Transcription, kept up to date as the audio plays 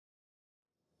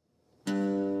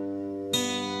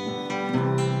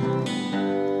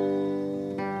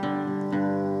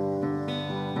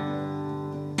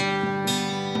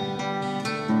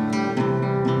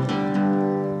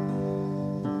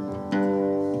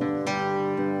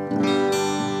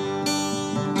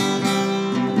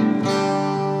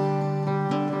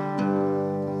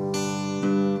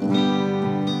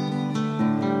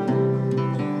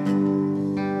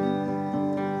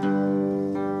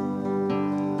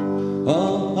Oh,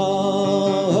 oh,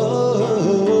 oh,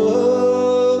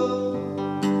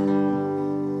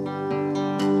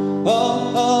 oh,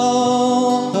 oh,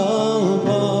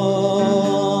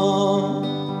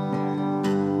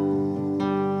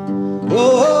 oh,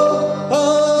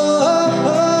 oh,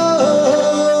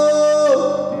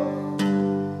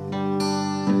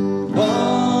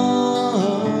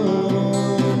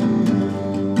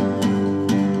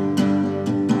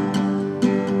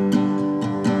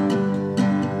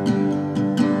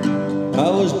 I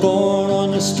was born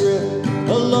on the strip,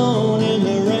 alone in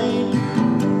the rain.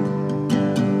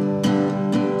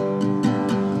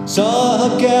 Saw a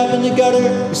hubcap in the gutter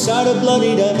beside a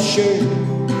bloodied up shirt.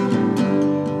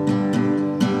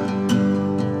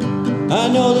 I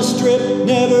know the strip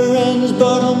never ends,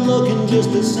 but I'm looking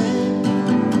just the same.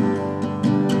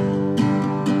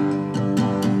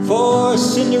 For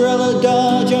Cinderella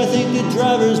Dodge, I think the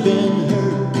driver's been hurt.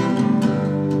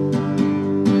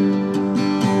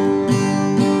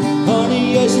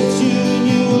 Honey, yes, it's you and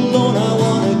you alone I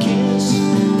wanna kiss.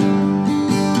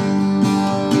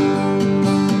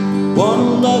 Wanna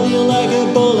love you like a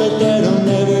bullet that'll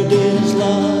never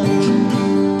dislodge.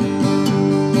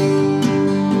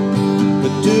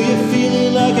 But do you feel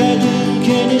it like I do?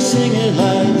 Can you sing it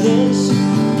like this?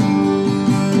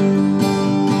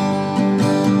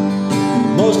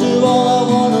 Most of all I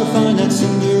wanna find that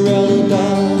Cinderella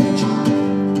Dodge.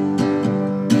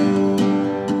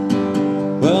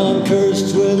 Well, I'm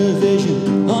cursed with a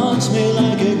vision, haunts me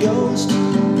like a ghost.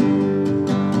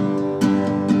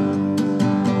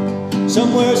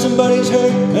 Somewhere somebody's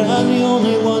hurt, and I'm the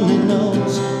only one that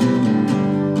knows.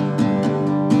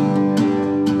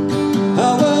 I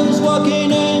was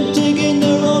walking and digging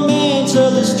the romance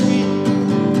of the street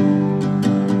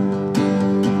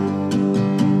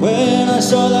when I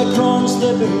saw that chrome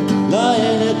slipper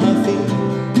lying at my feet.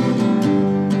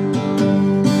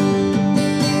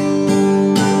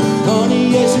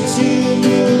 Yes, it's you and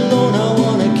you alone I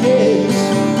wanna kiss.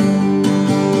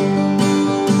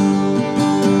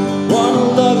 Wanna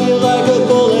love you like a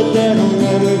bullet that'll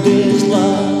never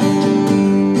dislodge.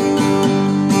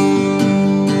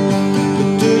 But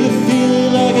do you feel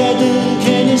it like I do?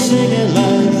 Can you sing it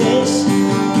like this?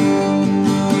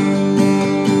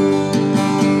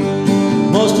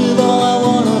 Most of all I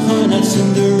wanna find that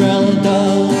Cinderella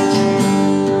Dodge.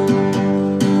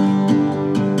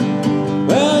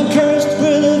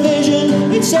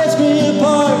 It sets me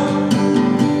apart.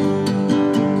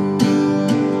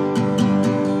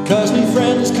 Cost me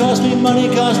friends, cost me money,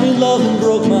 cost me love, and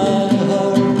broke my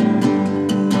heart.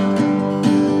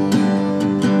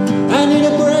 I need a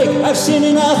break, I've seen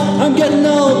enough, I'm getting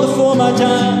old before my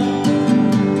time.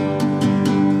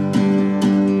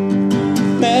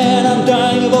 Man, I'm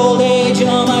dying of old age and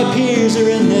all my peers are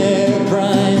in their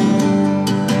prime.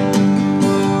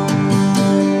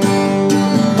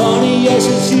 Honey, yes,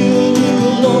 it's you and you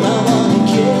alone I wanna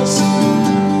kiss.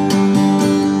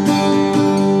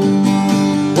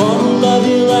 Wanna love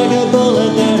you like a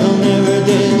bullet that'll never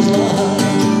dislodge.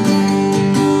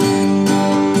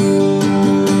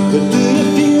 But do you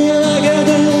feel like I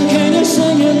do? Can you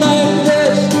sing it like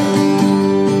this?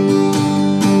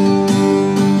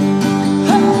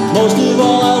 Most of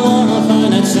all I wanna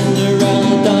find that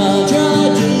Cinderella Dodge. I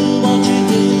do what you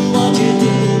do, what you do.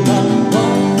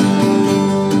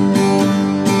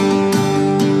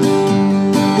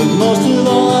 Most of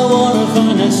all I wanna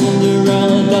find that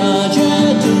Cinderella Dodge. I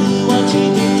do what you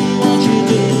do, what you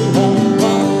do.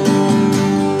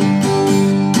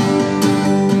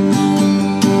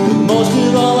 But most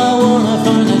of all I wanna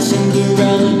find that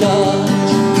Cinderella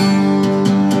Dodge.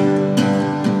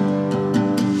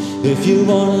 If you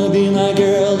wanna be my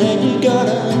girl, then you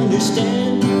gotta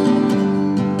understand.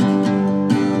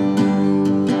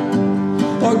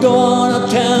 Or go on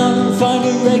uptown and find a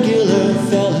regular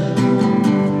fella.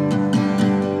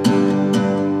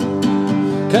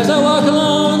 'Cause I walk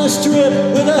along the strip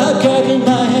with a hubcap in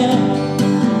my hand,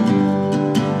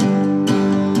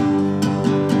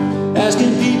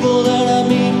 asking people that I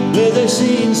meet where they've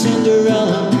seen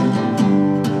Cinderella.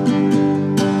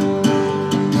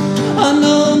 I'm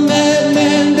no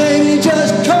madman, baby,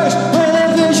 just cursed with a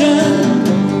vision.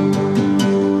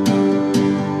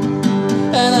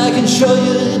 And I can show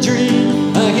you a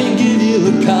dream, I can give you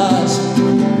a cause.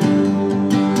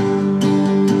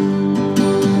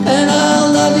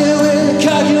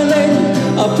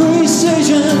 A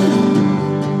precision.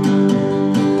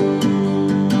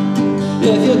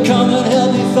 If you come and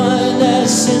help me find that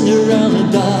Cinderella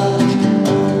Dodge.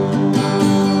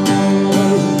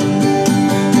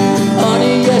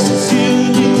 Honey, yes, it's you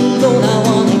and you alone I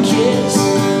wanna kiss.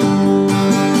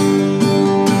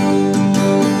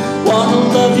 Wanna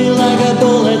love you like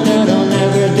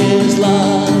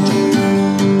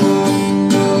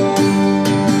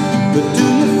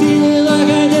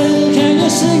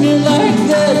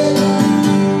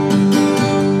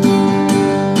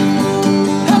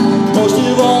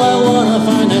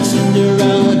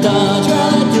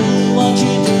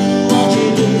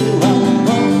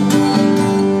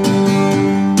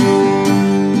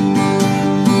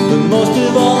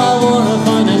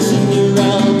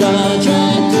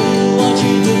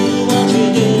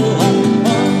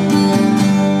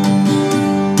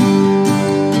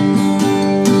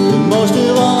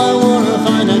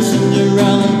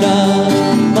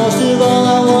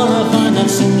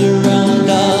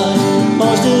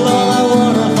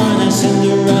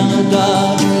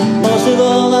Dodge. Most of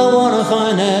all, I wanna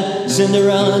find that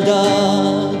Cinderella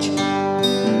Dodge.